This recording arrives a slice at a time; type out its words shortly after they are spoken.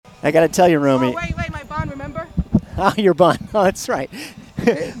I got to tell you, Romi. Oh, wait, my bond, remember? Oh, your bond. Oh, that's right.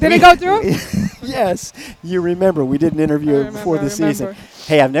 Did it go through? Yes, you remember. We did an interview before the season.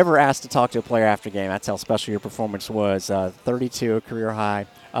 Hey, I've never asked to talk to a player after game. That's how special your performance was. 32, a career high.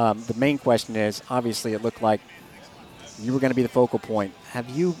 The main question is, obviously, it looked like you were going to be the focal point. Have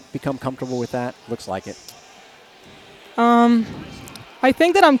you become comfortable with that? Looks like it. I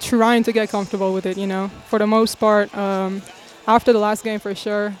think that I'm trying to get comfortable with it, for the most part. After the last game, for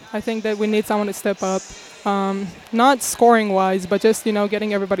sure, I think that we need someone to step up. Not scoring-wise, but just,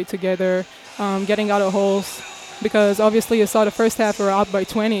 getting everybody together, getting out of holes. Because obviously you saw the first half we were up by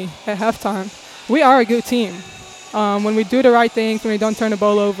 20 at halftime. We are a good team. When we do the right things, when we don't turn the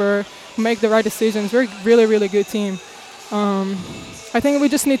ball over, make the right decisions, we're a really, really good team. I think we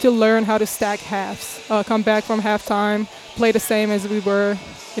just need to learn how to stack halves, come back from halftime, play the same as we were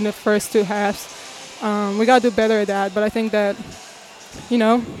in the first two halves. We got to do better at that, but I think that,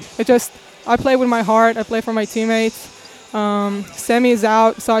 I play with my heart, I play for my teammates. Semi is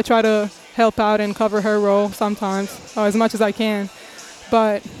out, so I try to help out and cover her role sometimes, as much as I can.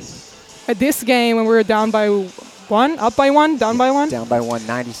 But at this game, when we were down by one, up by one, down by one? Down by one,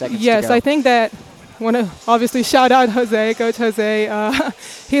 90 seconds to Yes, go. I think that I want to obviously shout out Jose, Coach Jose.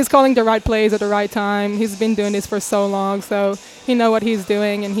 He's calling the right plays at the right time. He's been doing this for so long, so he knows what he's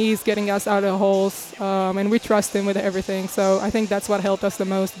doing, and he's getting us out of the holes, and we trust him with everything. So I think that's what helped us the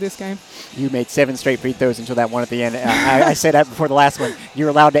most this game. You made 7 straight free throws until that one at the end. I said that before the last one. You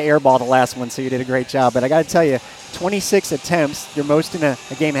were allowed to airball the last one, so you did a great job. But I got to tell you, 26 attempts, your most in a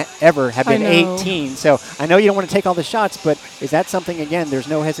game ever, have been 18. So I know you don't want to take all the shots, but is that something, again, there's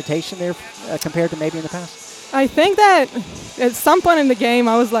no hesitation there compared to maybe in the past? I think that at some point in the game,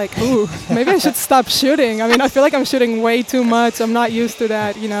 I was like, ooh, maybe I should stop shooting. I mean, I feel like I'm shooting way too much. I'm not used to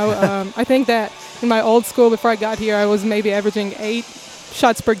that, I think that in my old school, before I got here, I was maybe averaging 8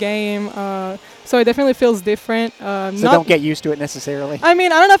 shots per game. So it definitely feels different. So don't get used to it necessarily? I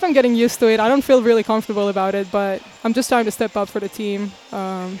mean, I don't know if I'm getting used to it. I don't feel really comfortable about it, but I'm just trying to step up for the team.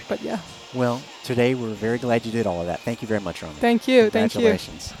 But, yeah. Well, today we're very glad you did all of that. Thank you very much, Romi. Thank you.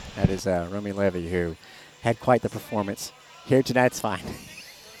 Congratulations. That is Romi Levy, who had quite the performance. Here tonight, it's fine.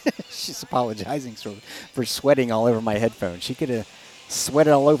 She's apologizing for sweating all over my headphones. She could have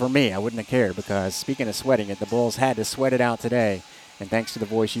sweated all over me. I wouldn't have cared, because speaking of sweating it, the Bulls had to sweat it out today. And thanks to the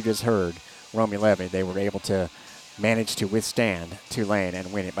voice you just heard, Romi Levy, they were able to manage to withstand Tulane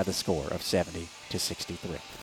and win it by the score of 70-63.